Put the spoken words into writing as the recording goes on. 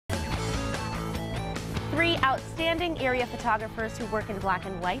3 outstanding area photographers who work in black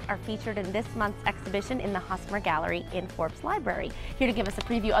and white are featured in this month's exhibition in the Hosmer Gallery in Forbes Library. Here to give us a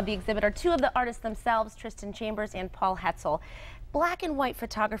preview of the exhibit are two of the artists themselves, Tristan Chambers and Paul Hetzel. Black and white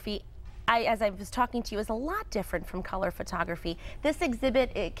photography, as I was talking to you, is a lot different from color photography. This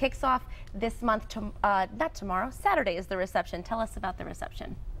exhibit, it kicks off this month, not tomorrow, Saturday is the reception. Tell us about the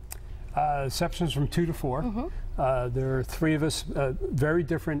reception. Receptions from 2 to 4. There are 3 of us, very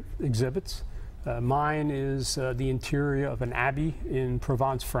different exhibits. Mine is the interior of an abbey in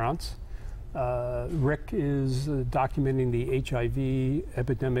Provence, France. Rick is documenting the HIV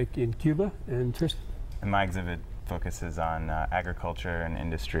epidemic in Cuba. And Tristan? And my exhibit focuses on agriculture and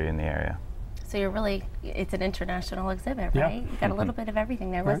industry in the area. So you're really, it's an international exhibit, right? Yeah. You've got a little bit of everything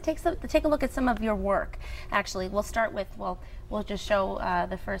there. Right. Let's take a look at some of your work. Actually, we'll start with, we'll just show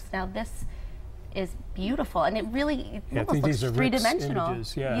the first. Now this is beautiful, and it really almost looks three-dimensional.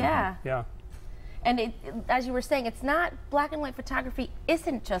 Yeah. And as you were saying, it's not black and white photography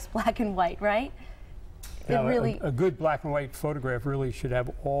isn't just black and white, right? Now, a good black and white photograph really should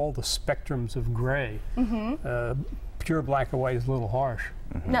have all the spectrums of gray. Pure black and white is a little harsh.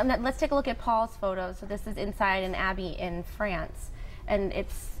 Now, let's take a look at Paul's photos. So this is inside an abbey in France, and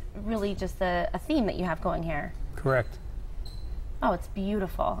it's really just a theme that you have going here. Correct. Oh, it's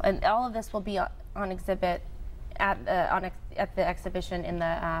beautiful, and all of this will be on exhibit at the exhibition in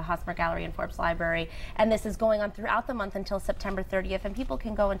the Hosmer Gallery in Forbes Library, and this is going on throughout the month until September 30th, and people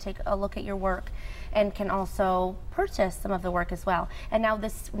can go and take a look at your work and can also purchase some of the work as well. And now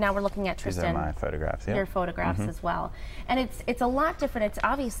we're looking at Tristan. These are my photographs, yeah. Your photographs as well. And it's a lot different. It's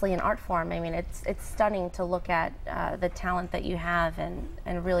obviously an art form. I mean, it's stunning to look at the talent that you have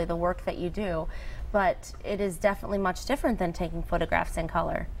and really the work that you do, but it is definitely much different than taking photographs in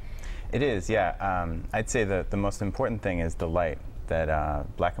color. It is, yeah. I'd say that the most important thing is the light, that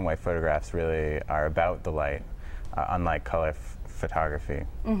black and white photographs really are about the light, unlike color photography.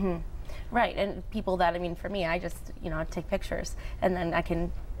 Right, and people that, I mean, for me, I just, take pictures, and then I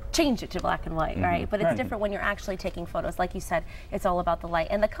can change it to black and white, right? But it's different when you're actually taking photos. Like you said, it's all about the light,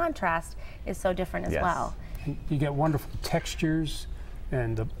 and the contrast is so different as well. You get wonderful textures,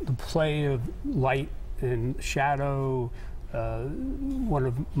 and the play of light and shadow. One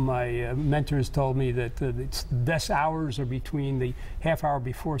of my mentors told me that it's the best hours are between the half hour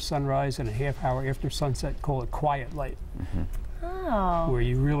before sunrise and a half hour after sunset. Call it quiet light. Oh. Where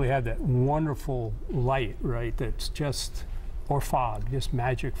you really have that wonderful light, right? That's just, or fog, just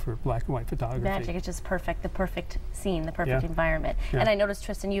magic for black and white photography. Magic, it's just perfect, the perfect scene, the perfect environment. And I noticed,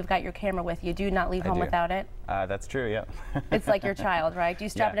 Tristan, you've got your camera with you. Do you not leave home without it? That's true, yeah. It's like your child, right? Do you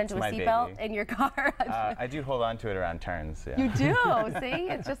strap it into a seatbelt in your car? I do hold on to it around turns, yeah. You do, see?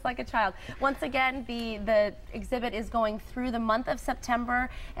 It's just like a child. Once again, the exhibit is going through the month of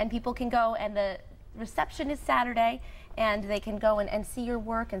September, and people can go, and the reception is Saturday, and they can go and see your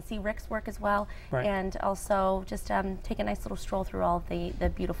work and see Rick's work as well, and also just take a nice little stroll through all of the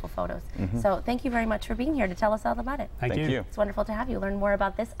beautiful photos. So thank you very much for being here to tell us all about it. Thank you. It's wonderful to have you. Learn more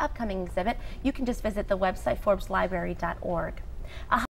about this upcoming exhibit. You can just visit the website forbeslibrary.org.